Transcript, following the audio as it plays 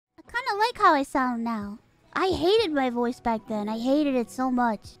how I sound now. I hated my voice back then. I hated it so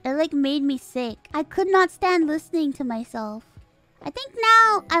much. It like made me sick. I could not stand listening to myself. I think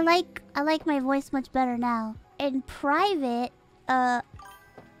now I like my voice much better now. In private, I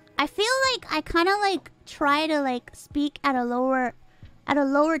feel like I kind of like try to like speak at a lower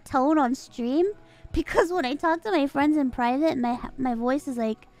tone on stream, because when I talk to my friends in private, my voice is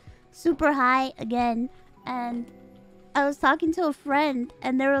like super high again. And I was talking to a friend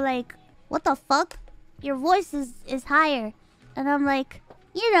and they were like, "What the fuck? Your voice is higher." And I'm like,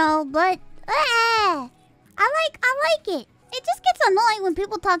 you know, but I like it. It just gets annoying when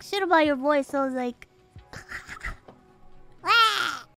people talk shit about your voice. So I was like,